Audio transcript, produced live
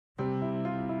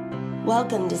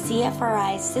Welcome to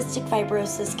CFRI's Cystic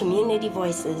Fibrosis Community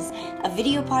Voices, a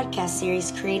video podcast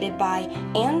series created by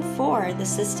and for the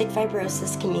cystic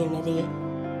fibrosis community. I'm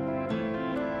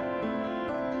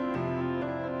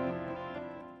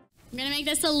going to make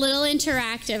this a little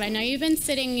interactive. I know you've been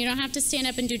sitting, you don't have to stand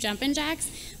up and do jumping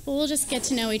jacks, but we'll just get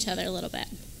to know each other a little bit.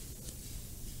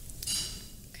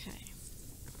 Okay.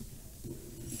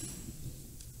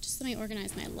 Just let me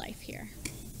organize my life here.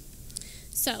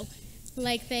 So,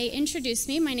 like they introduced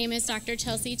me, my name is Dr.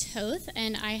 Chelsea Toth,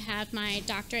 and I have my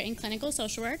doctorate in clinical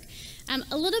social work.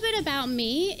 A little bit about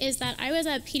me is that I was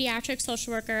a pediatric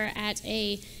social worker at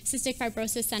a cystic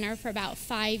fibrosis center for about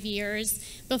 5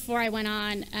 years before I went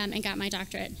on and got my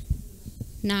doctorate.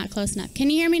 Not close enough. Can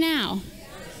you hear me now?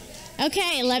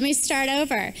 Okay, let me start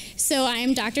over. So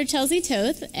I'm Dr. Chelsea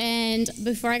Toth, and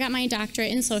before I got my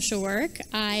doctorate in social work,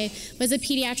 I was a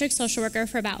pediatric social worker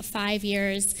for about 5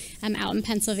 years out in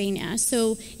Pennsylvania.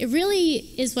 So it really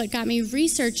is what got me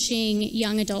researching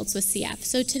young adults with CF.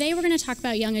 So today we're going to talk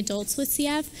about young adults with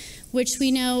CF, which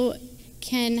we know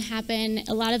can happen.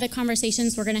 A lot of the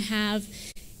conversations we're going to have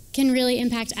can really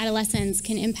impact adolescents,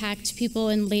 can impact people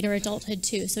in later adulthood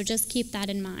too. So just keep that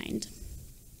in mind.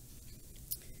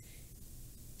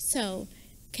 So,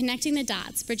 connecting the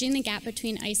dots, bridging the gap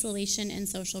between isolation and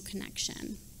social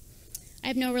connection. I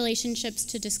have no relationships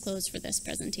to disclose for this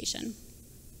presentation.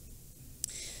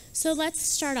 So let's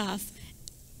start off.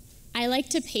 I like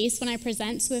to pace when I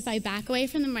present, so if I back away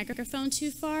from the microphone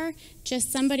too far,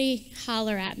 just somebody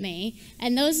holler at me.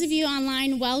 And those of you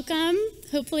online, welcome.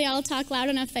 Hopefully I'll talk loud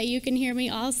enough that you can hear me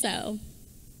also.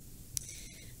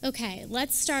 Okay,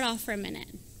 let's start off for a minute.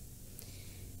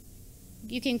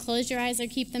 You can close your eyes or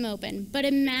keep them open. But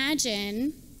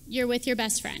imagine you're with your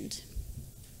best friend.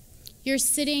 You're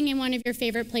sitting in one of your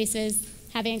favorite places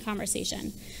having a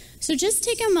conversation. So just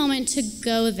take a moment to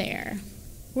go there,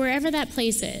 wherever that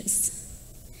place is.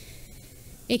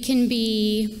 It can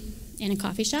be in a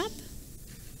coffee shop,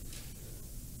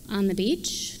 on the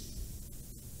beach,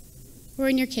 or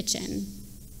in your kitchen.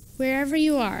 Wherever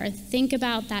you are, think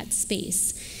about that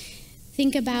space.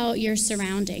 Think about your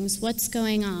surroundings, what's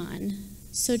going on.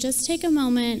 So just take a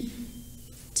moment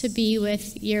to be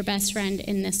with your best friend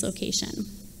in this location.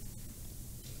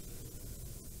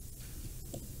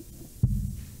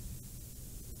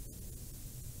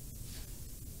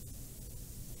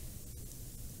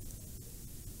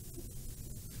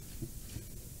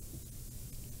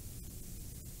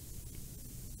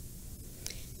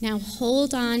 Now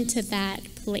hold on to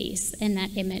that place and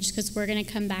that image, because we're going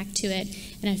to come back to it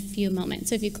in a few moments.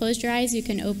 So if you closed your eyes, you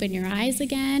can open your eyes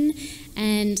again,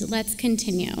 and let's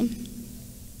continue.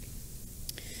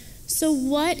 So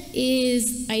what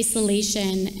is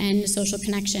isolation and social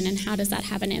connection, and how does that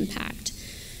have an impact?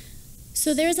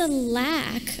 So there's a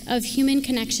lack of human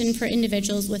connection for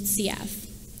individuals with CF,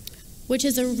 which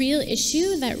is a real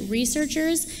issue that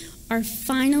researchers are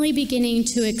finally beginning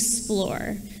to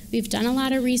explore. We've done a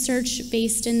lot of research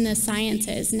based in the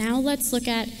sciences. Now let's look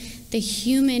at the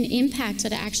human impact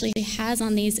that it actually has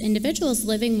on these individuals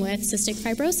living with cystic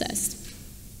fibrosis.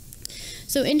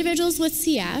 So individuals with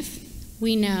CF,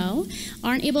 we know,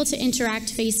 aren't able to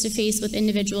interact face-to-face with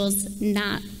individuals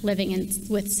not living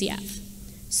with CF.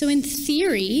 So in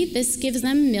theory, this gives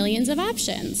them millions of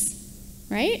options,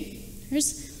 right?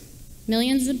 There's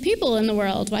millions of people in the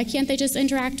world. Why can't they just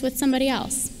interact with somebody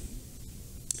else?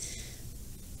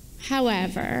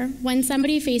 However, when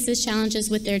somebody faces challenges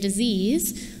with their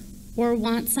disease or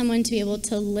wants someone to be able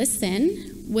to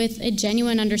listen with a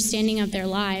genuine understanding of their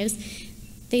lives,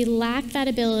 they lack that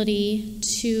ability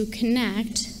to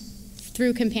connect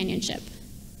through companionship.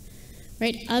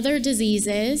 Right? Other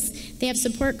diseases, they have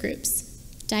support groups.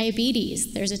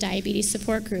 Diabetes, there's a diabetes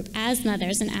support group. Asthma,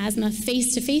 there's an asthma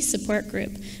face-to-face support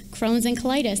group. Crohn's and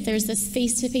colitis, there's this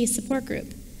face-to-face support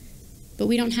group. But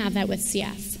we don't have that with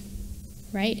CF.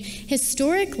 Right?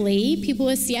 Historically, people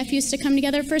with CF used to come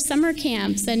together for summer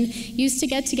camps and used to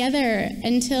get together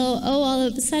until, all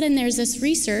of a sudden there's this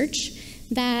research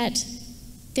that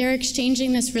they're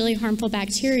exchanging this really harmful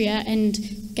bacteria,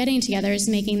 and getting together is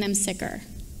making them sicker.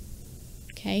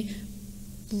 Okay?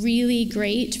 Really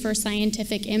great for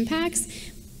scientific impacts,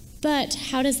 but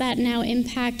how does that now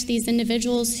impact these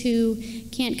individuals who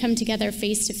can't come together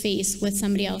face to face with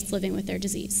somebody else living with their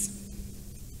disease?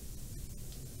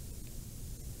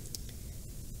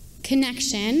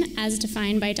 Connection, as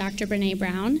defined by Dr. Brené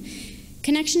Brown,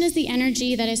 connection is the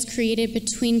energy that is created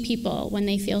between people when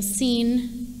they feel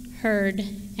seen, heard,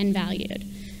 and valued,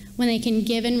 when they can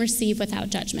give and receive without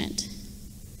judgment.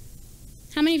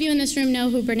 How many of you in this room know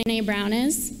who Brené Brown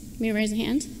is? Let me raise a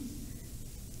hand.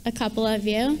 A couple of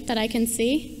you that I can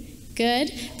see.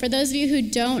 Good. For those of you who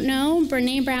don't know,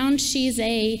 Brene Brown, she's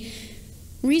a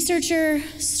researcher,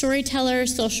 storyteller,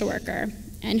 social worker.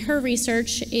 And her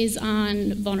research is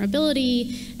on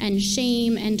vulnerability and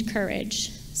shame and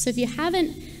courage. So if you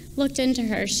haven't looked into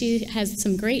her, she has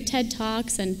some great TED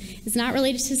Talks, and it's not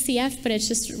related to CF, but it's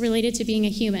just related to being a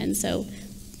human. So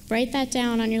write that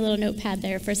down on your little notepad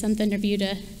there for something for you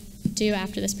to do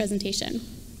after this presentation.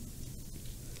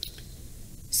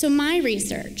 So my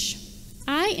research,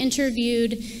 I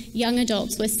interviewed young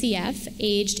adults with CF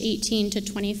aged 18 to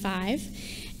 25,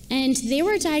 and they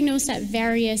were diagnosed at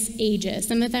various ages.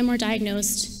 Some of them were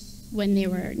diagnosed when they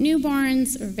were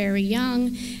newborns or very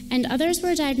young, and others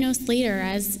were diagnosed later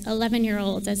as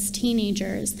 11-year-olds, as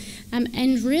teenagers.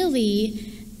 And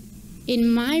really, in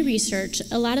my research,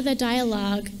 a lot of the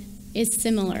dialogue is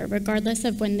similar, regardless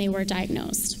of when they were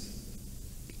diagnosed.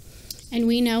 And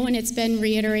we know, and it's been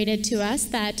reiterated to us,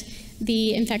 that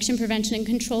the infection prevention and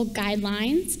control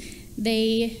guidelines,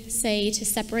 they say to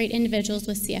separate individuals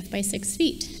with CF by 6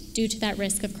 feet due to that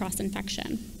risk of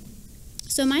cross-infection.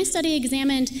 So my study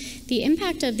examined the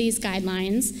impact of these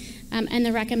guidelines and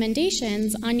the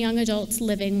recommendations on young adults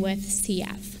living with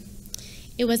CF.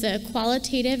 It was a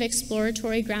qualitative,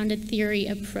 exploratory, grounded theory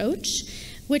approach,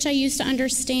 which I used to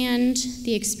understand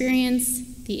the experience,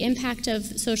 the impact of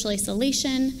social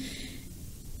isolation.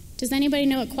 Does anybody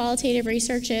know what qualitative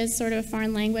research is? Sort of a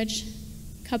foreign language?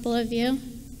 A couple of you?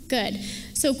 Good.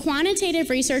 So quantitative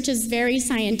research is very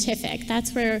scientific.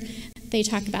 That's where they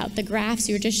talk about the graphs.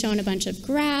 You were just shown a bunch of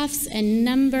graphs and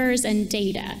numbers and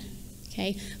data.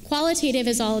 Okay? Qualitative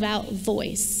is all about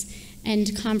voice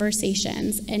and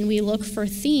conversations, and we look for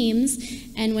themes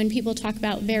and when people talk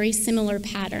about very similar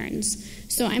patterns.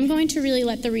 So I'm going to really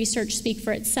let the research speak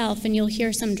for itself, and you'll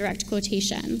hear some direct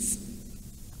quotations.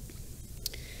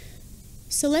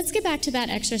 So let's get back to that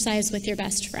exercise with your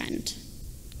best friend.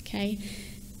 Okay?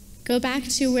 Go back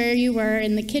to where you were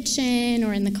in the kitchen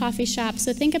or in the coffee shop.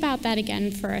 So think about that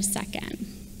again for a second.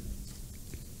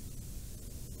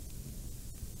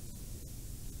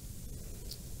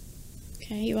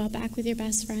 Okay, you all back with your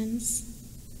best friends?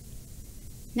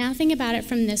 Now think about it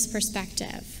from this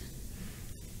perspective.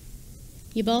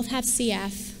 You both have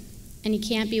CF, and you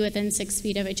can't be within 6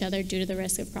 feet of each other due to the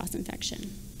risk of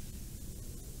cross-infection.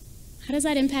 How does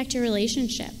that impact your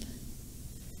relationship?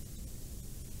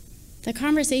 The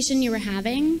conversation you were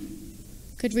having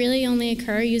could really only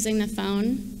occur using the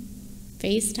phone,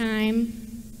 FaceTime,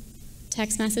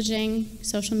 text messaging,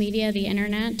 social media, the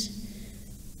internet.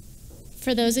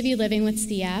 For those of you living with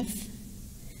CF,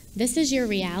 this is your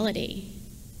reality.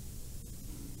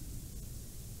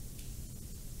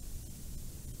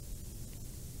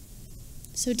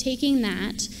 So taking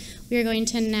that, we are going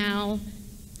to now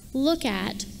look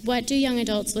at what do young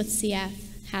adults with CF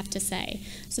have to say.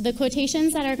 So the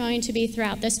quotations that are going to be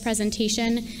throughout this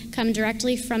presentation come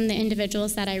directly from the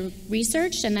individuals that I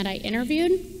researched and that I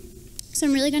interviewed. So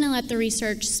I'm really going to let the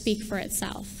research speak for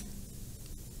itself.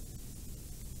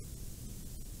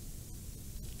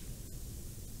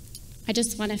 I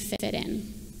just want to fit it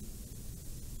in.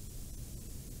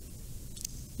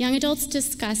 Young adults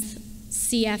discuss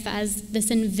CF as this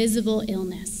invisible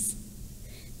illness,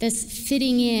 this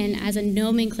fitting in as a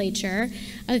nomenclature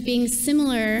of being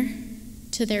similar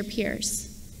to their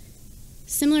peers,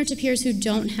 similar to peers who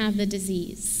don't have the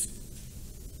disease,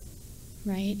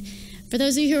 right? For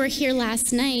those of you who were here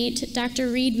last night, Dr.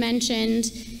 Reed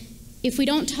mentioned if we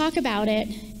don't talk about it,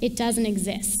 it doesn't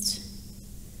exist,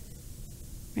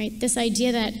 right? This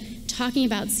idea that talking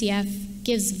about CF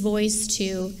gives voice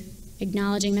to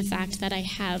acknowledging the fact that I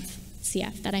have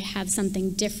CF, that I have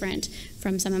something different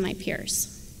from some of my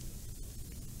peers.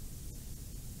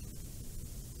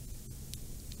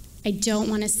 I don't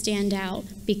want to stand out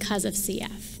because of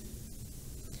CF.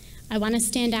 I want to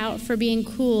stand out for being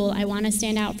cool. I want to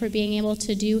stand out for being able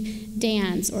to do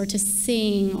dance or to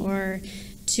sing or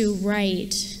to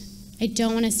write. I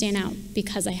don't want to stand out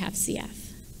because I have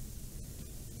CF.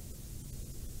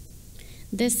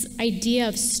 This idea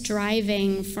of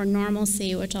striving for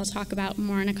normalcy, which I'll talk about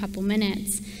more in a couple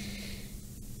minutes.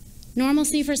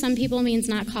 Normalcy for some people means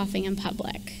not coughing in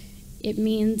public. It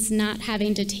means not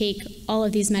having to take all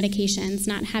of these medications,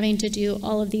 not having to do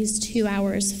all of these 2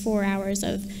 hours, 4 hours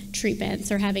of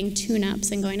treatments, or having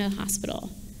tune-ups and going to the hospital.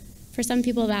 For some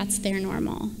people, that's their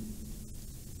normal.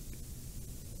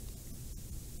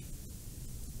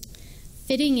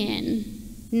 Fitting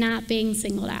in, not being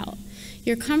singled out.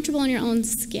 You're comfortable in your own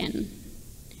skin.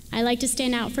 I like to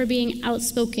stand out for being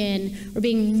outspoken or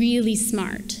being really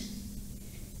smart.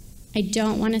 I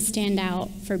don't want to stand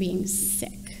out for being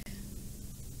sick.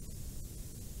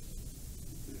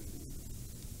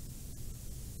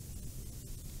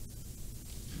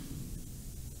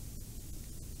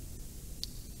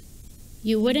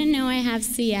 You wouldn't know I have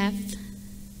CF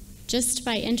just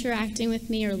by interacting with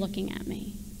me or looking at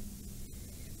me.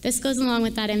 This goes along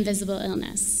with that invisible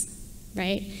illness,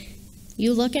 right?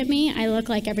 You look at me, I look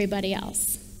like everybody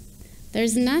else.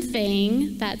 There's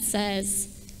nothing that says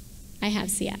I have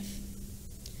CF.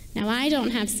 Now, I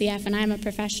don't have CF, and I'm a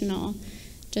professional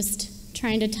just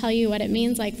trying to tell you what it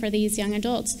means like for these young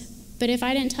adults. But if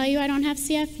I didn't tell you I don't have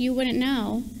CF, you wouldn't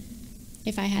know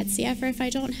if I had CF or if I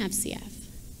don't have CF,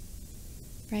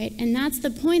 right? And that's the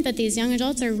point that these young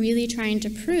adults are really trying to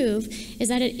prove, is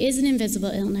that it is an invisible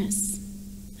illness,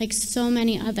 like so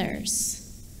many others.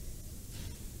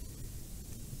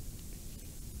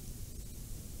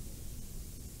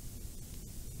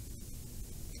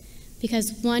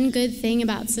 Because one good thing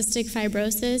about cystic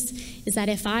fibrosis is that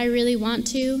if I really want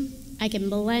to, I can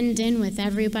blend in with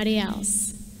everybody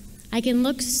else. I can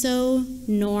look so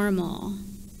normal.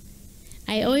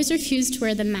 I always refuse to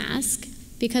wear the mask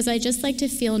because I just like to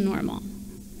feel normal.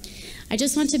 I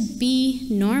just want to be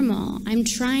normal. I'm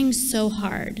trying so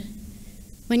hard.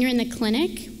 When you're in the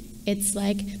clinic, it's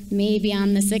like, maybe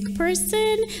I'm the sick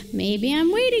person, maybe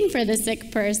I'm waiting for the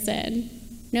sick person.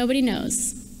 Nobody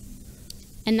knows.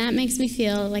 And that makes me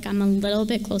feel like I'm a little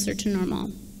bit closer to normal.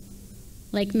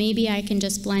 Like maybe I can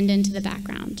just blend into the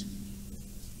background.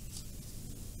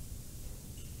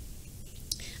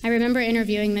 I remember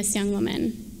interviewing this young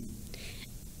woman.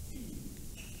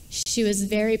 She was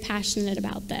very passionate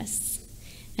about this.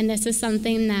 And this is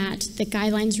something that the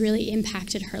guidelines really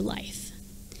impacted her life.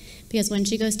 Because when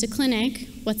she goes to clinic,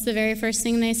 what's the very first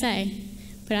thing they say?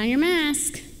 Put on your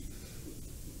mask,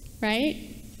 right?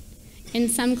 In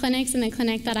some clinics, in the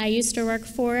clinic that I used to work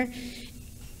for,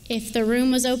 if the room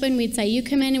was open, we'd say, you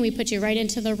come in, and we put you right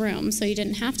into the room, so you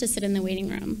didn't have to sit in the waiting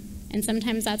room. And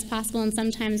sometimes that's possible, and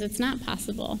sometimes it's not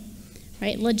possible,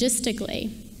 right,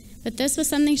 logistically. But this was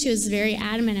something she was very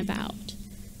adamant about.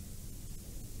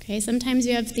 Okay, sometimes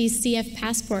you have these CF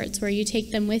passports where you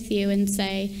take them with you and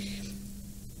say,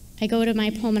 I go to my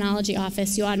pulmonology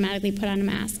office, you automatically put on a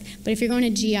mask. But if you're going to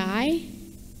GI,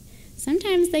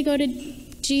 sometimes they go to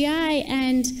GI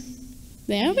and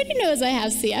nobody knows I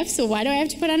have CF, so why do I have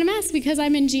to put on a mask? Because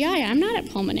I'm in GI, I'm not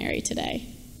at pulmonary today,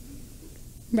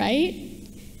 right?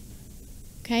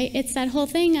 Okay, it's that whole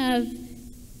thing of,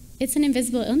 it's an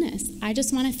invisible illness. I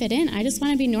just want to fit in. I just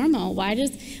want to be normal. Why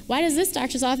does this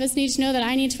doctor's office need to know that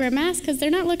I need to wear a mask? Because they're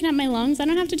not looking at my lungs. I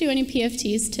don't have to do any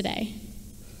PFTs today,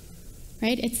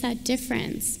 right? It's that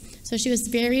difference. So she was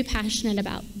very passionate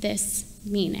about this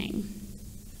meaning.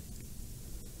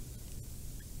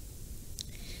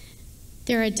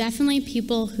 There are definitely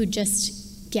people who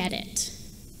just get it,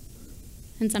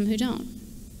 and some who don't.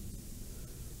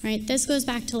 Right? This goes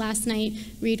back to last night.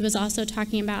 Reed was also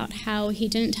talking about how he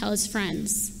didn't tell his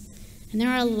friends. And there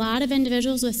are a lot of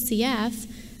individuals with CF,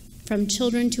 from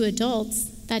children to adults,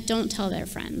 that don't tell their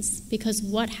friends. Because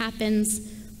what happens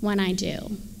when I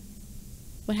do?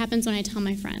 What happens when I tell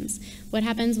my friends? What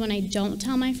happens when I don't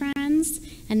tell my friends,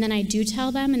 and then I do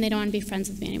tell them, and they don't want to be friends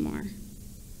with me anymore?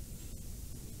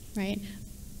 Right?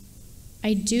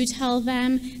 I do tell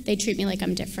them, they treat me like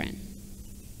I'm different.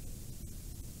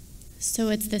 So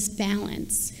it's this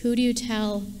balance. Who do you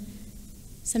tell?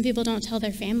 Some people don't tell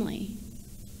their family,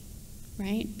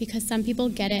 right? Because some people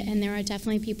get it, and there are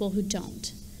definitely people who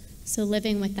don't. So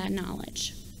living with that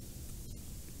knowledge.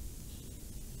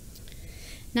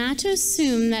 Not to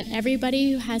assume that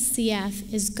everybody who has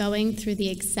CF is going through the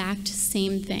exact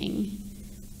same thing,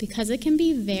 because it can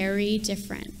be very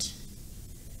different.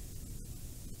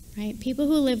 Right? People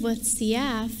who live with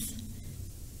CF,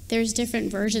 there's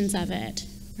different versions of it,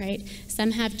 right?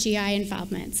 Some have GI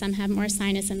involvement, some have more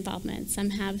sinus involvement,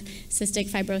 some have cystic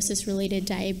fibrosis-related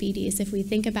diabetes. If we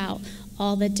think about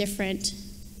all the different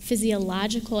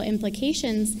physiological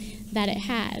implications that it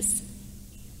has,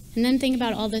 and then think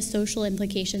about all the social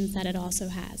implications that it also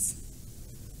has,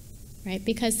 right?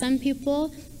 Because some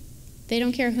people, they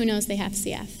don't care who knows they have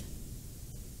CF,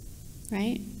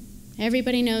 right?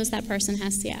 Everybody knows that person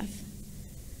has CF.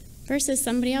 Versus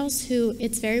somebody else who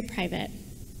it's very private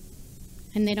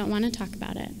and they don't want to talk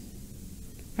about it.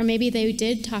 Or maybe they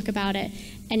did talk about it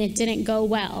and it didn't go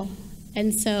well.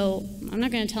 And so I'm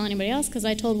not going to tell anybody else because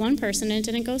I told one person and it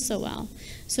didn't go so well.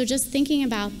 So just thinking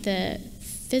about the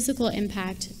physical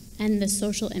impact and the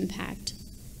social impact.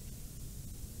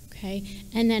 Okay?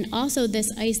 And then also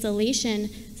this isolation,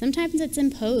 sometimes it's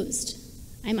imposed.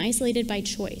 I'm isolated by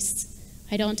choice.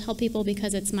 I don't tell people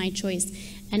because it's my choice.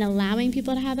 And allowing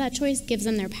people to have that choice gives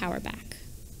them their power back.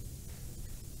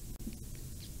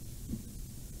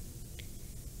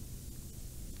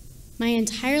 My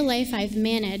entire life I've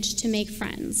managed to make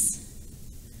friends.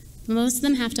 Most of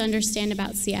them have to understand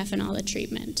about CF and all the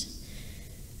treatment.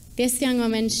 This young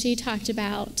woman, she talked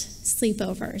about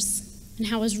sleepovers and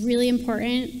how it was really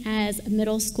important as a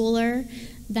middle schooler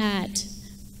that,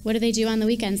 what do they do on the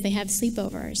weekends? They have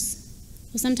sleepovers.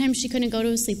 Well, sometimes she couldn't go to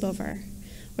a sleepover.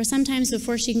 Or sometimes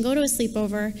before she can go to a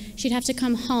sleepover, she'd have to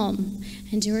come home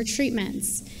and do her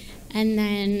treatments. And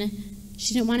then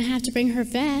she didn't want to have to bring her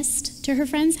vest to her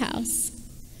friend's house,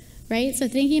 right? So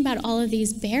thinking about all of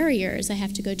these barriers, I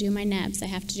have to go do my nebs, I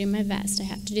have to do my vest, I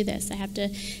have to do this, I have to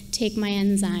take my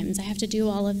enzymes, I have to do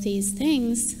all of these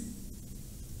things.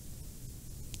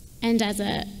 And as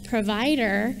a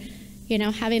provider, you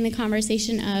know, having the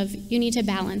conversation of, you need to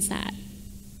balance that.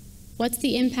 What's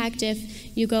the impact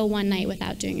if you go one night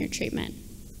without doing your treatment?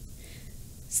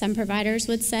 Some providers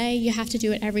would say you have to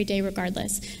do it every day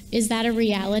regardless. Is that a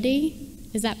reality?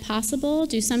 Is that possible?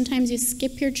 Do sometimes you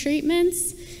skip your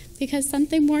treatments because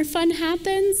something more fun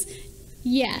happens?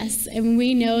 Yes, and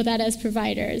we know that as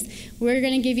providers. We're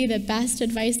going to give you the best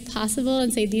advice possible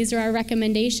and say these are our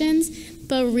recommendations,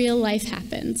 but real life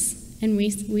happens, and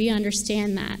we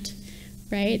understand that,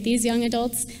 right? These young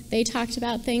adults, they talked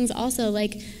about things also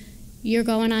like you're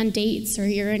going on dates or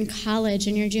you're in college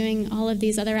and you're doing all of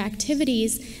these other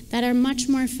activities that are much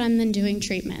more fun than doing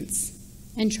treatments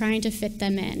and trying to fit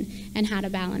them in and how to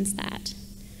balance that,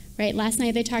 right? Last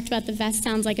night they talked about the vest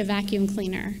sounds like a vacuum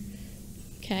cleaner,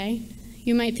 okay?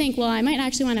 You might think, well, I might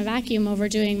actually want to vacuum over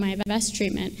doing my vest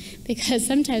treatment because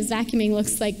sometimes vacuuming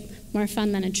looks like more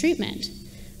fun than a treatment,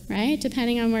 right?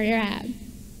 Depending on where you're at.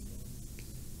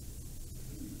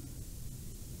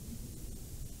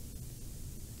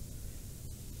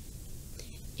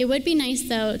 It would be nice,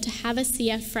 though, to have a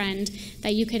CF friend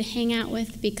that you could hang out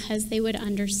with because they would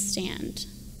understand.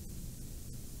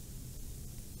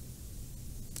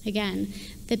 Again,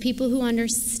 the people who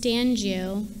understand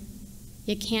you,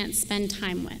 you can't spend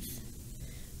time with,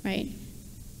 right?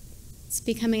 It's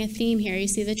becoming a theme here. You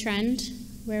see the trend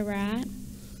where we're at?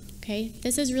 Okay,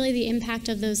 this is really the impact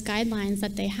of those guidelines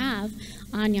that they have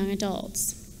on young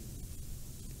adults.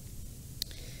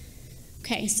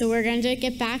 Okay, so we're going to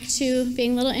get back to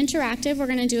being a little interactive. We're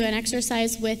going to do an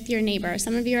exercise with your neighbor.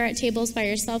 Some of you are at tables by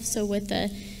yourself, so with a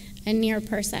near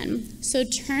person. So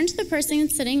turn to the person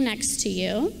sitting next to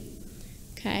you,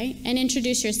 okay, and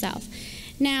introduce yourself.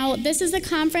 Now, this is a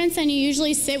conference, and you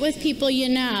usually sit with people you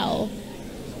know.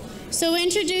 So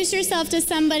introduce yourself to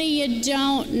somebody you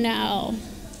don't know.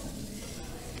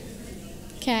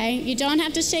 Okay, you don't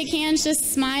have to shake hands,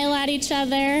 just smile at each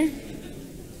other.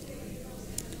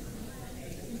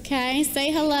 Okay,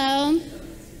 say hello.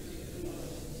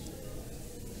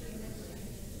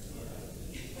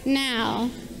 Now,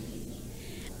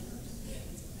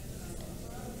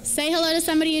 say hello to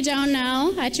somebody you don't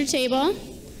know at your table.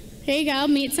 Here you go,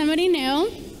 meet somebody new.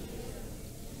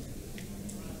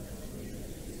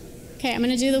 Okay, I'm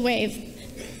going to do the wave.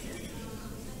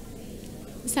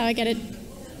 That's how I get it.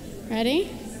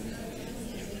 Ready?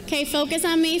 Okay, focus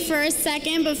on me for a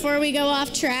second before we go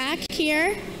off track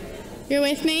here. You're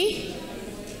with me? You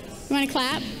want to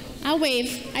clap? I'll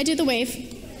wave. I do the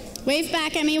wave. Wave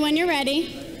back at me when you're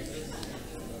ready.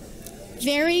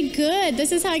 Very good.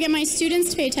 This is how I get my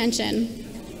students to pay attention.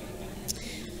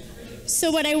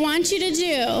 So what I want you to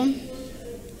do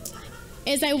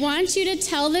is I want you to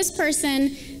tell this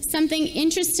person something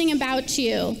interesting about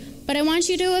you, but I want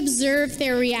you to observe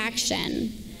their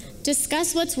reaction.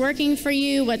 Discuss what's working for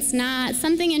you, what's not,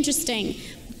 something interesting,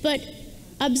 but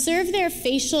observe their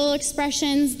facial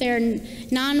expressions, their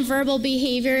nonverbal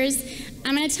behaviors.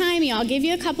 I'm going to time you. I'll give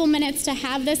you a couple minutes to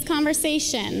have this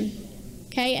conversation,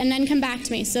 okay, and then come back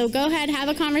to me. So go ahead, have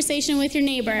a conversation with your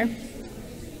neighbor.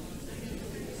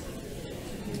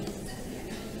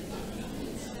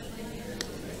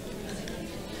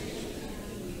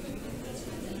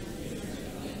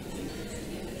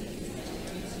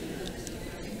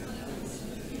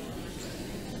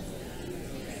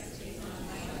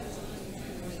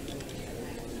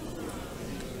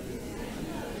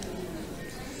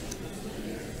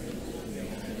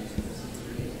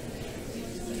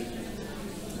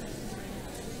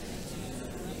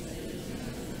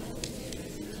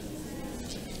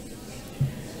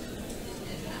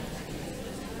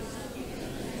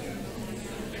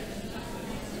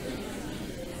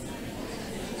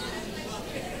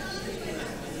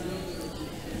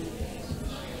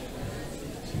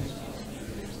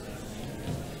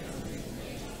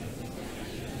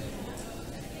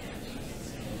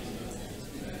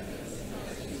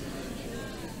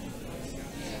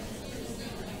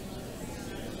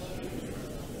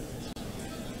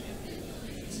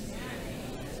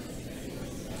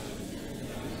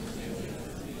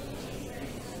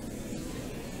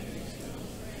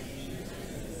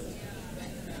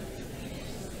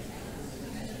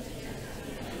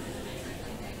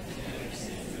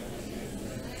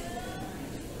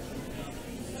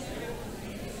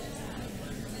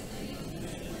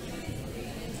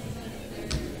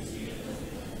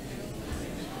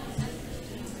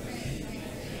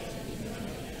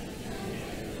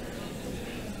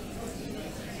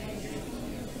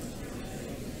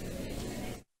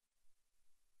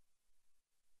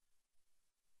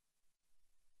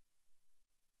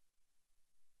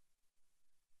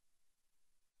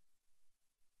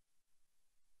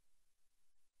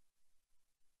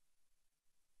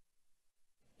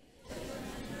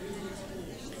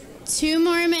 2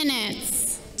 more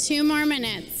minutes. 2 more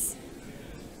minutes.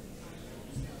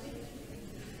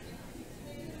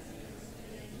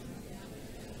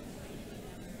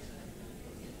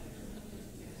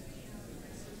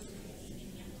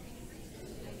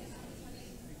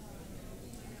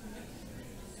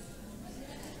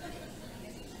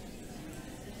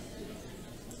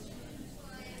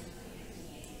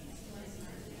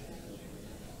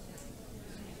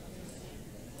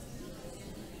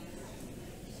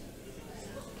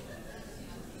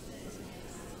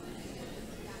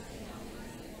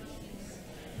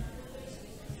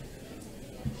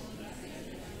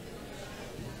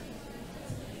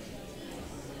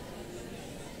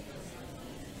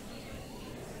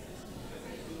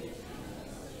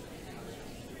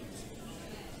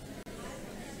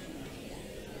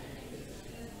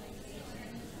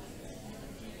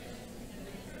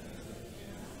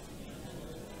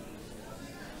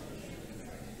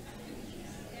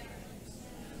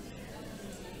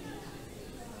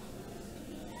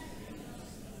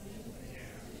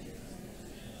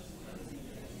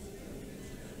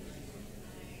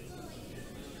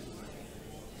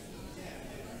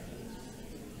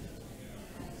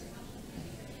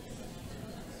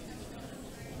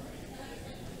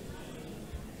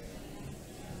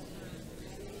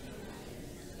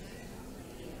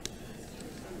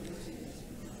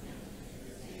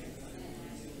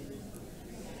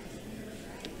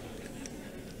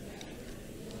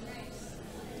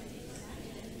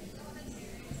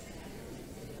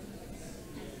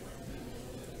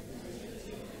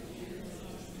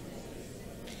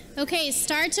 Okay,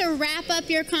 start to wrap up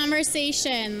your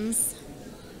conversations.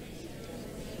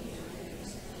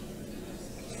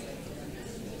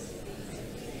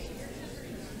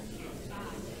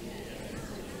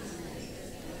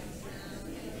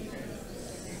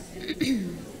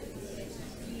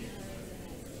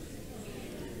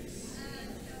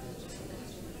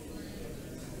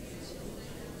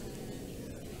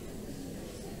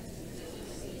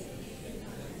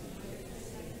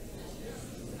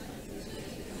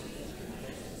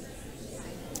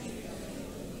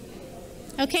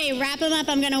 Okay, wrap them up.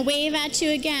 I'm going to wave at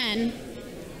you again.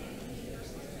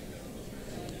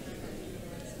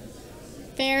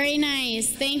 Very nice.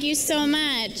 Thank you so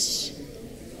much.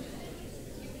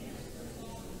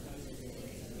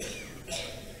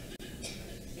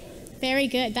 Very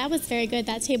good. That was very good.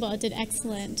 That table did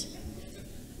excellent.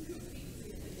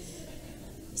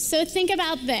 So think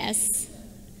about this.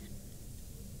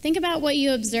 Think about what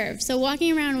you observe. So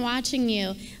walking around watching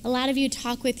you, a lot of you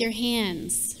talk with your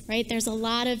hands, right? There's a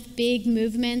lot of big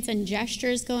movements and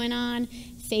gestures going on,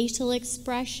 facial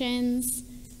expressions,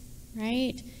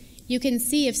 right? You can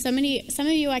see if some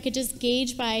of you I could just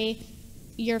gauge by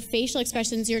your facial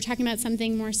expressions, you're talking about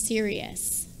something more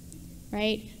serious,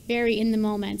 right? Very in the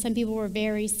moment. Some people were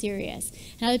very serious.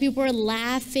 And other people were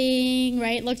laughing,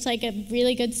 right? Looked like a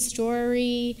really good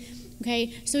story.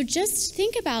 Okay, so just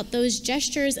think about those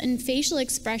gestures and facial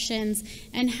expressions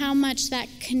and how much that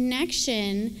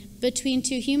connection between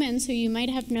two humans who you might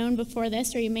have known before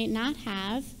this or you may not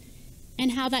have,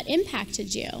 and how that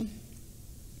impacted you,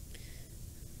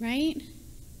 right?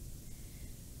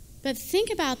 But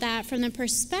think about that from the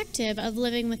perspective of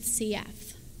living with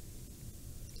CF,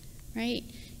 right?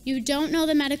 You don't know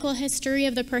the medical history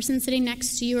of the person sitting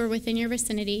next to you or within your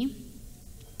vicinity.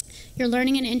 You're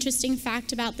learning an interesting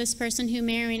fact about this person who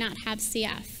may or may not have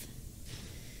CF.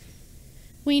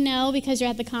 We know, because you're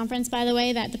at the conference, by the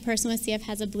way, that the person with CF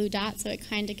has a blue dot, so it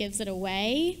kind of gives it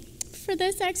away for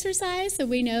this exercise. So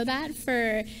we know that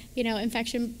for,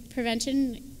 infection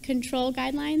prevention control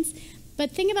guidelines.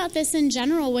 But think about this in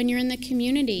general when you're in the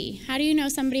community. How do you know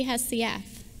somebody has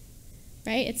CF?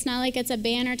 Right? It's not like it's a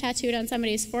banner tattooed on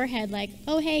somebody's forehead like,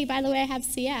 oh, hey, by the way, I have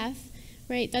CF.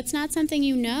 Right? That's not something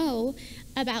you know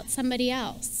about somebody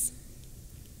else.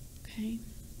 Okay?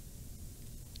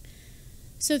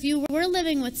 So if you were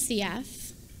living with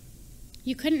CF,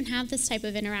 you couldn't have this type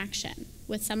of interaction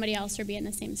with somebody else or be in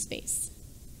the same space.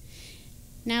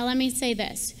 Now let me say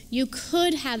this. You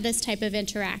could have this type of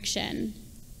interaction,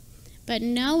 but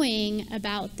knowing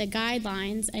about the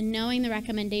guidelines and knowing the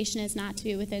recommendation is not to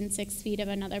be within 6 feet of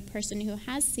another person who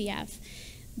has CF,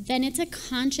 then it's a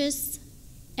conscious,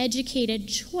 educated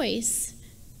choice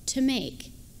to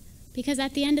make. Because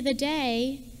at the end of the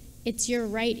day, it's your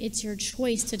right, it's your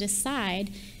choice to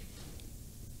decide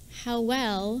how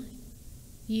well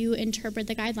you interpret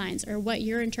the guidelines or what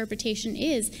your interpretation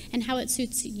is and how it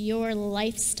suits your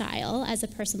lifestyle as a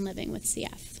person living with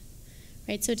CF.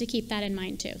 Right? So to keep that in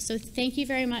mind too. So thank you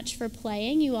very much for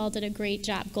playing. You all did a great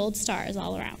job. Gold stars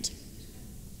all around.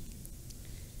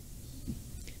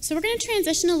 So we're going to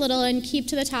transition a little and keep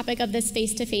to the topic of this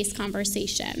face-to-face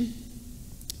conversation.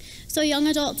 So a young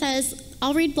adult says,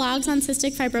 I'll read blogs on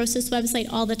cystic fibrosis website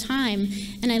all the time,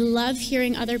 and I love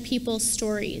hearing other people's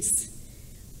stories,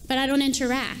 but I don't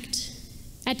interact.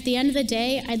 At the end of the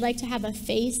day, I'd like to have a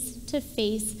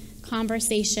face-to-face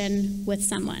conversation with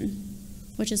someone,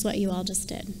 which is what you all just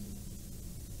did.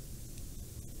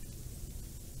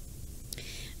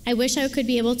 I wish I could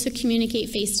be able to communicate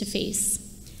face-to-face.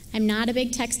 I'm not a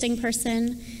big texting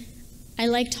person. I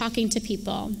like talking to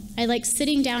people. I like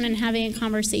sitting down and having a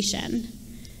conversation.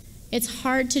 It's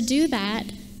hard to do that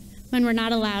when we're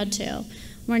not allowed to.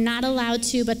 We're not allowed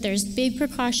to, but there's big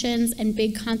precautions and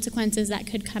big consequences that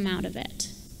could come out of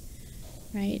it,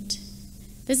 right?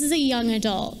 This is a young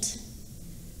adult,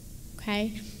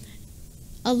 okay?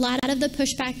 A lot of the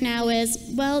pushback now is,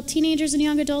 well, teenagers and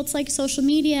young adults like social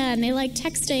media and they like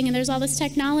texting and there's all this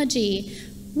technology,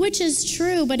 which is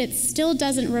true, but it still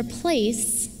doesn't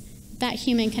replace that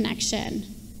human connection,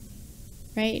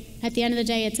 right? At the end of the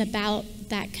day, it's about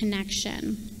that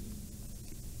connection.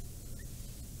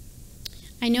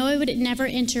 I know I would never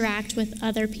interact with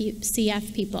other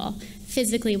CF people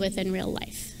physically within real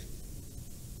life.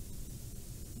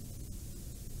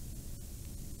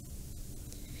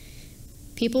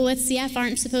 People with CF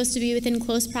aren't supposed to be within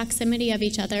close proximity of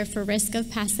each other for risk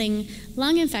of passing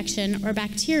lung infection or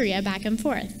bacteria back and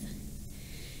forth.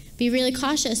 Be really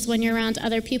cautious when you're around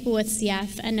other people with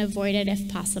CF and avoid it if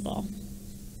possible.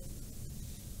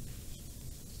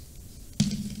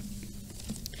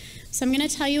 So I'm going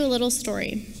to tell you a little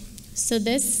story. So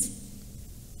this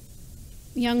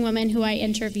young woman who I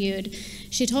interviewed,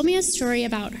 she told me a story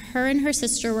about her and her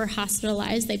sister were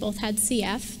hospitalized. They both had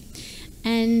CF.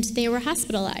 And they were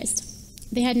hospitalized.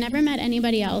 They had never met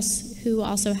anybody else who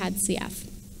also had CF.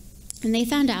 And they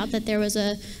found out that there was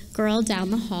a girl down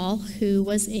the hall who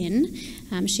was in.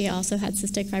 She also had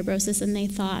cystic fibrosis, and they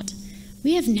thought,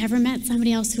 we have never met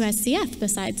somebody else who has CF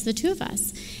besides the two of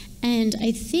us. And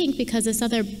I think because this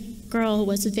other girl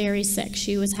was very sick,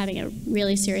 she was having a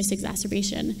really serious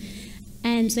exacerbation.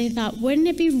 And they thought, wouldn't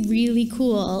it be really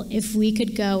cool if we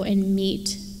could go and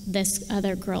meet this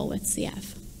other girl with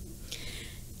CF?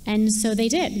 And so they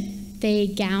did. They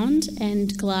gowned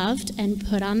and gloved and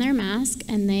put on their mask,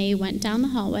 and they went down the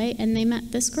hallway and they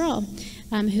met this girl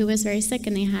who was very sick,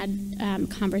 and they had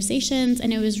conversations,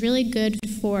 and it was really good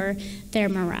for their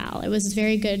morale. It was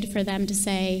very good for them to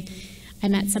say, I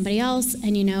met somebody else,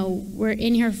 and you know, we're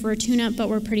in here for a tune-up, but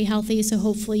we're pretty healthy, so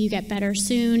hopefully you get better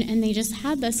soon. And they just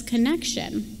had this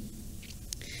connection.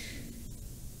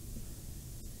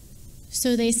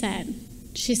 So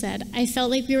she said, I felt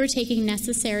like we were taking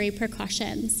necessary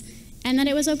precautions and that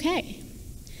it was okay.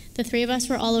 The three of us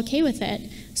were all okay with it.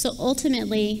 So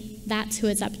ultimately, that's who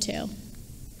it's up to,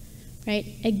 right?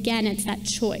 Again, it's that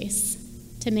choice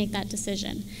to make that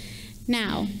decision.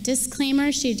 Now,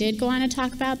 disclaimer, she did go on to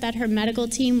talk about that her medical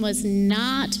team was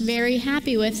not very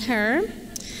happy with her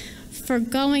for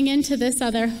going into this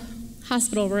other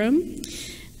hospital room.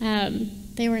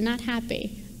 They were not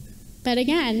happy. But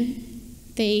again,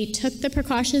 they took the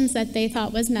precautions that they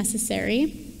thought was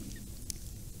necessary.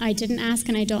 I didn't ask,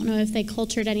 and I don't know if they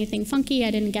cultured anything funky.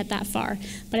 I didn't get that far.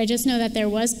 But I just know that there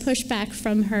was pushback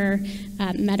from her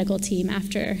medical team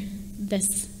after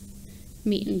this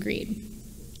meet and greet.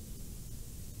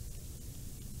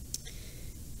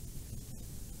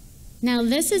 Now,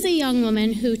 this is a young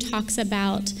woman who talks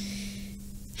about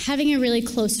having a really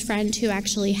close friend who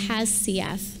actually has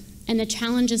CF and the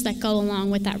challenges that go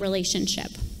along with that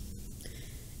relationship.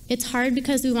 It's hard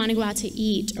because we want to go out to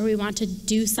eat or we want to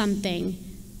do something,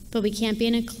 but we can't be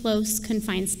in a close,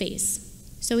 confined space.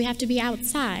 So we have to be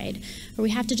outside, or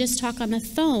we have to just talk on the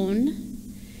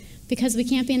phone because we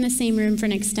can't be in the same room for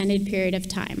an extended period of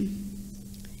time.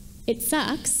 It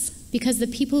sucks because the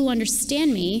people who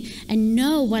understand me and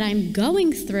know what I'm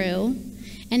going through,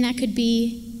 and that could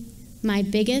be my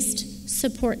biggest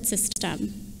support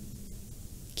system,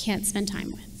 can't spend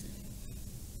time with.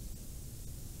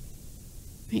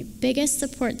 Right? Biggest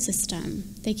support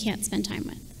system they can't spend time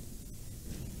with.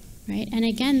 Right? And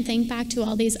again, think back to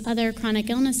all these other chronic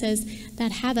illnesses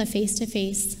that have a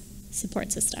face-to-face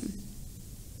support system.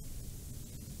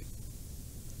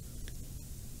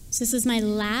 So this is my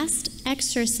last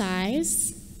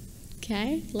exercise.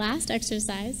 Okay, last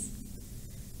exercise.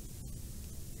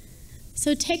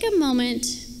 So take a moment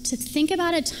to think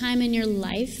about a time in your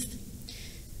life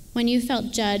when you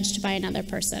felt judged by another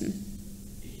person.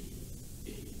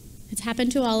 It's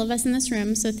happened to all of us in this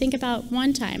room, so think about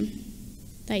one time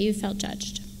that you felt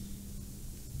judged.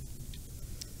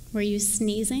 Were you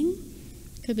sneezing?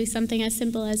 Could be something as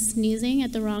simple as sneezing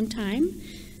at the wrong time.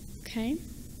 Okay.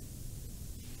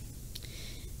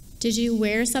 Did you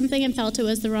wear something and felt it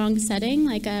was the wrong setting,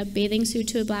 like a bathing suit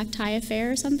to a black tie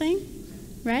affair or something?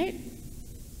 Right?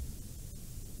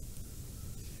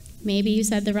 Maybe you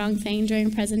said the wrong thing during a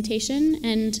presentation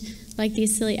and like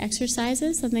these silly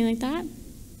exercises, something like that.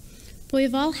 But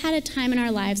we've all had a time in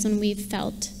our lives when we've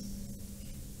felt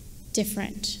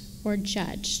different or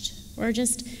judged, or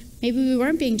just maybe we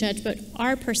weren't being judged, but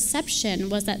our perception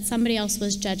was that somebody else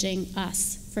was judging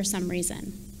us for some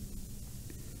reason.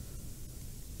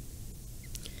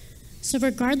 So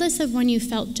regardless of when you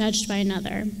felt judged by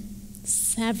another,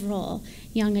 several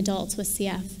young adults with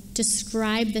CF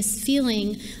describe this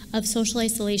feeling of social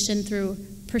isolation through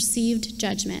perceived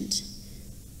judgment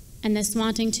and this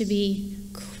wanting to be,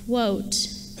 quote,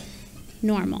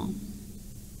 normal,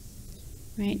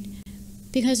 right?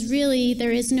 Because really,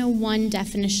 there is no one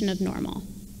definition of normal.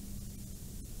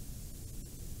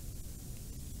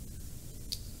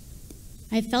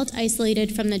 I felt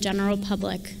isolated from the general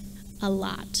public a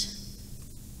lot.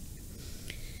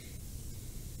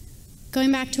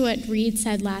 Going back to what Reed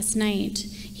said last night,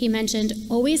 he mentioned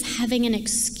always having an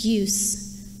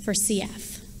excuse for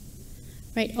CF,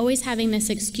 right? Always having this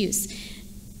excuse.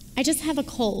 I just have a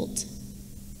cold.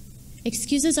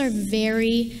 Excuses are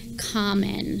very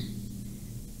common,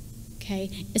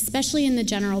 okay? Especially in the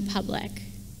general public,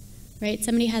 right?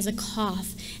 Somebody has a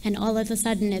cough and all of a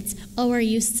sudden it's, oh, are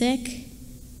you sick?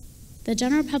 The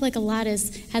general public a lot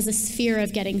has this fear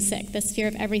of getting sick. This fear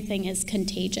of everything is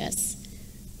contagious.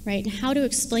 Right? And how to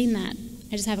explain that?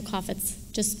 I just have a cough, it's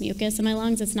just mucus in my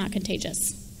lungs, it's not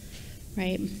contagious,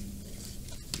 right?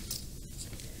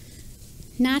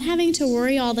 Not having to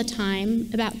worry all the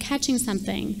time about catching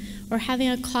something or having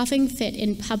a coughing fit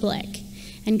in public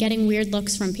and getting weird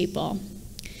looks from people.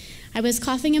 I was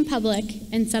coughing in public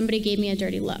and somebody gave me a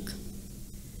dirty look.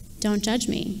 Don't judge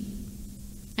me.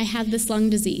 I have this lung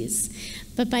disease.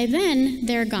 But by then,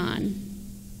 they're gone.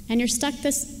 And you're stuck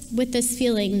with this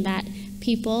feeling that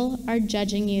people are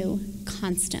judging you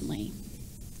constantly.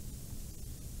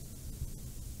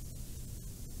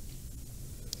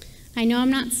 I know I'm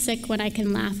not sick when I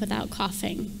can laugh without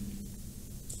coughing,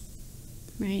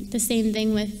 right? The same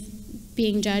thing with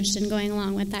being judged and going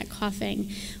along with that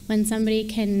coughing. When somebody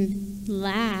can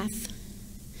laugh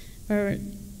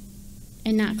and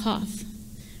not cough,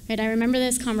 right? I remember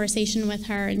this conversation with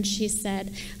her, and she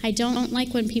said, I don't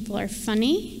like when people are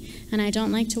funny, and I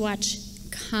don't like to watch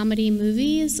comedy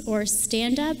movies or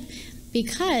stand-up,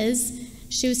 because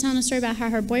she was telling a story about how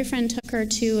her boyfriend took her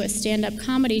to a stand-up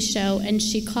comedy show and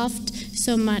she coughed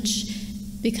so much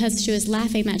because she was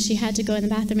laughing that she had to go in the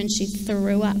bathroom and she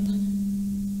threw up.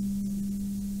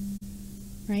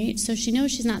 Right? So she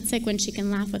knows she's not sick when she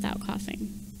can laugh without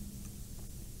coughing.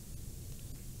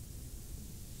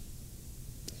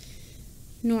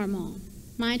 Normal.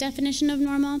 My definition of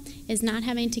normal is not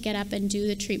having to get up and do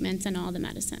the treatments and all the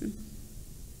medicine.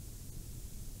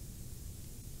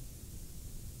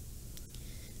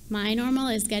 My normal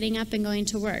is getting up and going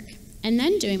to work and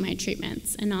then doing my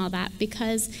treatments and all that,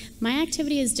 because my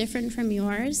activity is different from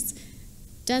yours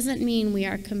doesn't mean we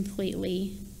are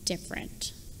completely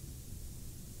different.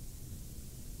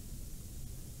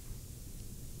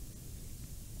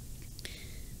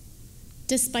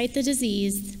 Despite the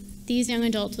disease, these young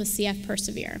adults with CF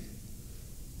persevere.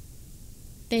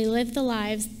 They live their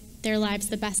lives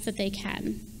the best that they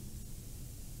can.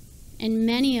 And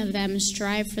many of them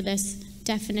strive for this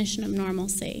definition of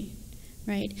normalcy,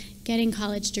 right? Getting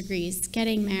college degrees,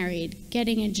 getting married,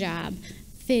 getting a job,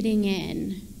 fitting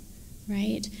in,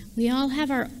 right? We all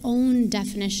have our own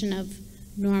definition of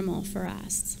normal for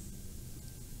us.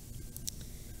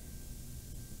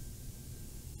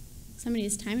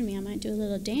 Somebody's timing me, I might do a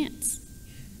little dance.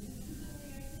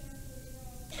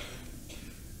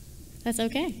 That's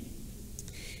okay.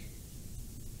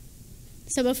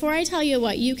 So before I tell you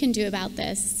what you can do about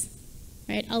this,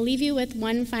 right, I'll leave you with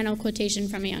one final quotation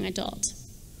from a young adult.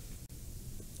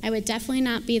 I would definitely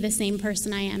not be the same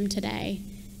person I am today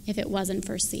if it wasn't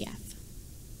for CF.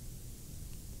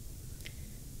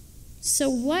 So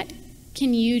what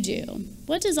can you do?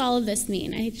 What does all of this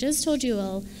mean? I just told you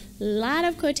a lot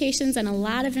of quotations and a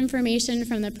lot of information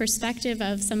from the perspective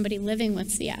of somebody living with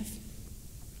CF.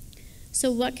 So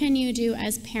what can you do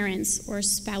as parents or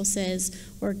spouses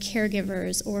or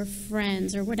caregivers or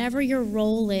friends or whatever your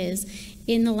role is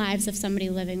in the lives of somebody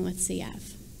living with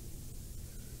CF?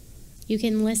 You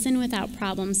can listen without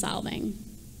problem solving.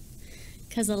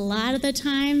 Because a lot of the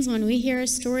times when we hear a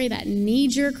story, that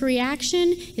knee-jerk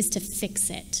reaction is to fix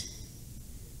it.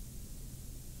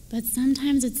 But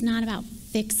sometimes it's not about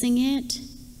fixing it,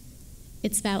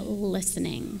 it's about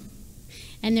listening.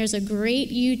 And there's a great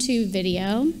YouTube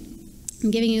video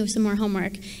I'm giving you some more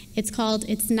homework. It's called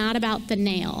It's Not About the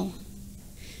Nail.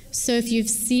 So if you've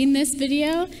seen this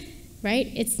video, right,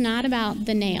 it's not about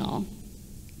the nail,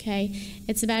 okay?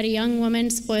 It's about a young woman,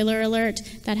 spoiler alert,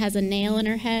 that has a nail in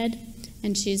her head,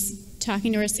 and she's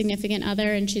talking to her significant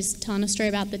other, and she's telling a story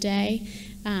about the day.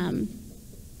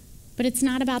 But it's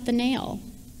not about the nail,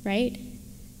 right?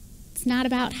 It's not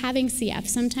about having CF.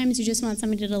 Sometimes you just want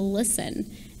somebody to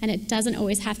listen, and it doesn't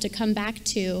always have to come back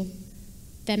to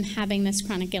them having this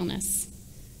chronic illness,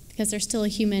 because they're still a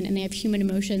human and they have human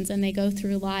emotions and they go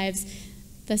through lives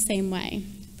the same way,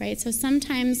 right? So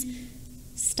sometimes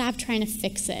stop trying to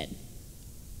fix it.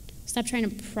 Stop trying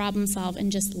to problem solve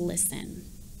and just listen,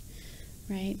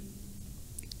 right?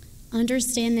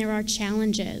 Understand there are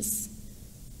challenges.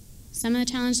 Some of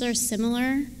the challenges are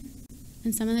similar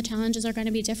and some of the challenges are going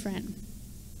to be different.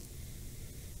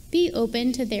 Be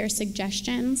open to their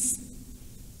suggestions,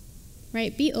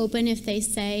 right? Be open if they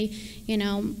say, you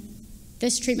know,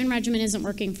 this treatment regimen isn't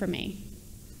working for me,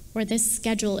 or this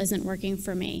schedule isn't working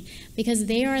for me, because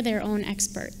they are their own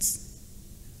experts,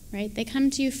 right? They come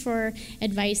to you for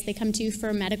advice, they come to you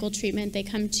for medical treatment, they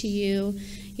come to you,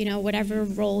 you know, whatever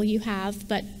role you have,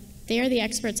 but they are the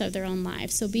experts of their own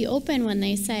lives. So be open when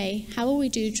they say, how will we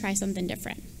try something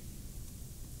different?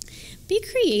 Be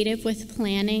creative with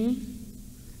planning,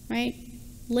 right?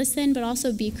 Listen, but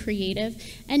also be creative,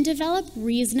 and develop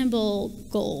reasonable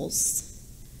goals.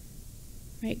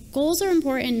 Right? Goals are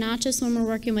important not just when we're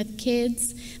working with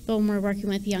kids, but when we're working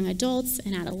with young adults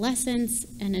and adolescents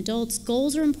and adults.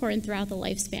 Goals are important throughout the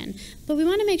lifespan, but we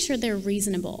want to make sure they're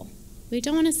reasonable. We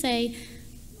don't want to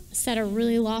set a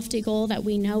really lofty goal that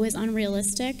we know is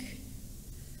unrealistic,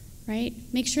 right?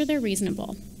 Make sure they're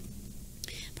reasonable.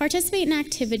 Participate in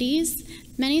activities.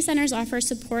 Many centers offer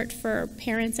support for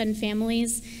parents and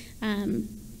families.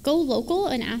 Go local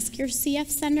and ask your CF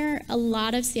center. A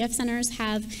lot of CF centers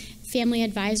have family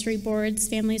advisory boards,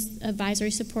 family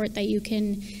advisory support that you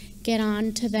can get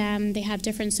on to them. They have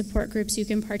different support groups you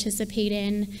can participate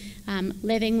in.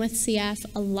 Living with CF,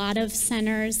 a lot of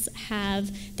centers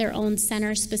have their own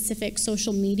center-specific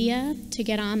social media to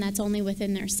get on that's only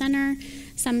within their center.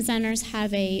 Some centers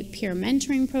have a peer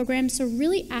mentoring program, so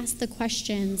really ask the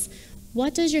questions,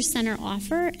 what does your center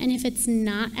offer? And if it's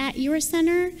not at your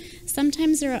center,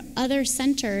 sometimes there are other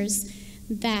centers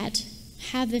that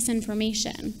have this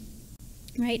information,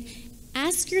 right?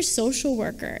 Ask your social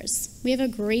workers. We have a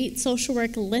great social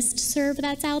work listserv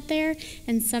that's out there,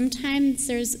 and sometimes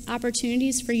there's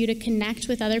opportunities for you to connect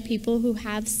with other people who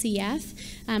have CF,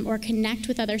 or connect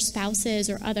with other spouses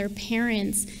or other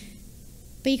parents.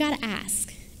 But you gotta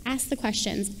ask. Ask the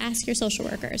questions. Ask your social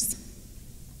workers.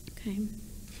 Okay.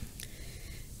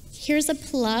 Here's a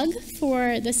plug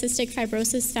for the Cystic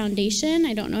Fibrosis Foundation.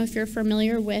 I don't know if you're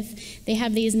familiar with, they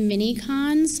have these mini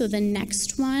cons. So the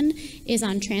next one is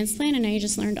on transplant. I know you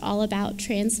just learned all about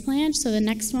transplant. So the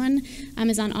next one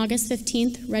is on August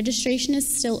 15th. Registration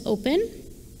is still open.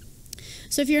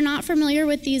 So if you're not familiar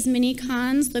with these mini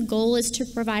cons, the goal is to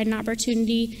provide an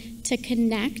opportunity to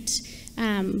connect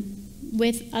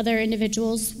with other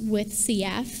individuals with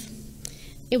CF.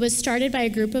 It was started by a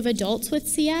group of adults with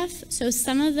CF, so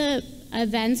some of the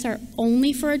events are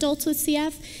only for adults with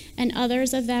CF, and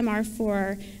others of them are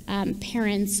for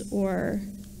parents or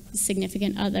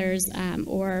significant others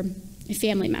or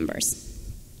family members.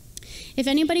 If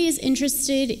anybody is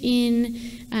interested in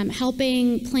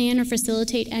helping plan or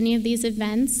facilitate any of these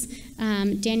events,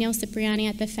 Danielle Cipriani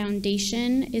at the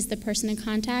foundation is the person to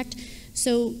contact.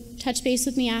 So touch base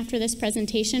with me after this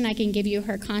presentation. I can give you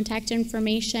her contact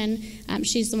information.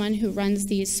 She's the one who runs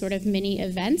these sort of mini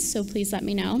events, so please let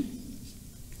me know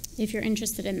if you're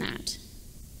interested in that.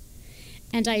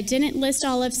 And I didn't list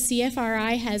all of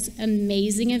CFRI has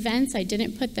amazing events. I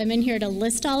didn't put them in here to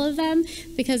list all of them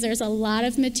because there's a lot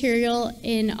of material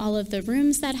in all of the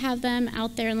rooms that have them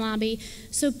out there in lobby.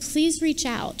 So please reach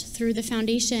out through the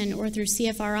foundation or through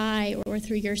CFRI or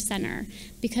through your center,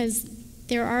 because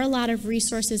there are a lot of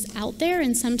resources out there,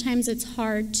 and sometimes it's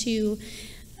hard to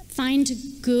find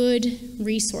good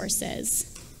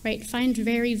resources, right? Find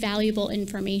very valuable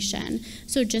information.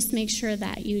 So just make sure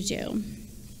that you do.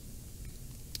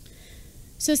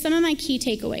 So some of my key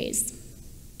takeaways.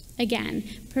 Again,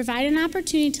 provide an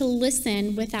opportunity to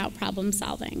listen without problem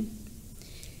solving.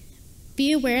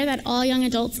 Be aware that all young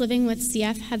adults living with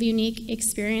CF have unique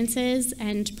experiences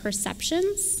and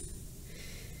perceptions.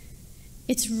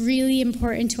 It's really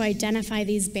important to identify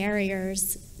these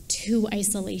barriers to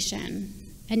isolation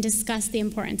and discuss the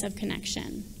importance of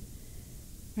connection.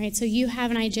 Right? So you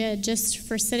have an idea just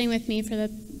for sitting with me for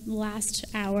the last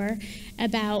hour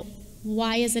about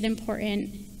why is it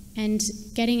important and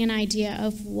getting an idea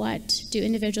of what do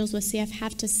individuals with CF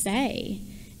have to say,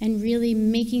 and really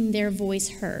making their voice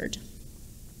heard.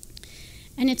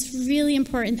 And it's really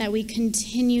important that we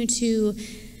continue to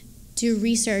do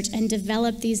research and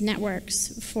develop these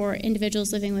networks for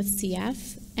individuals living with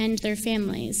CF and their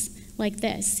families like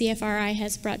this. CFRI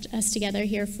has brought us together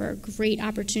here for a great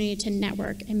opportunity to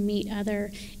network and meet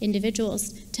other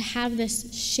individuals, to have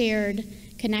this shared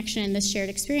connection, this shared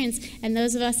experience. And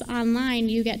those of us online,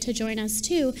 you get to join us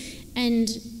too, and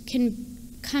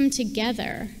can come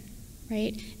together,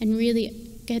 right, and really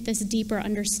get this deeper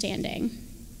understanding.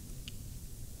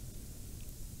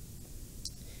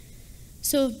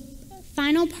 So,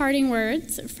 final parting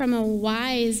words from a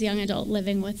wise young adult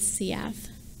living with CF.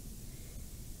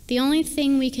 The only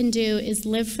thing we can do is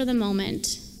live for the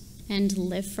moment and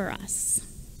live for us.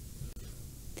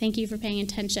 Thank you for paying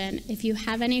attention. If you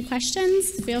have any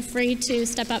questions, feel free to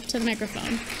step up to the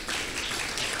microphone.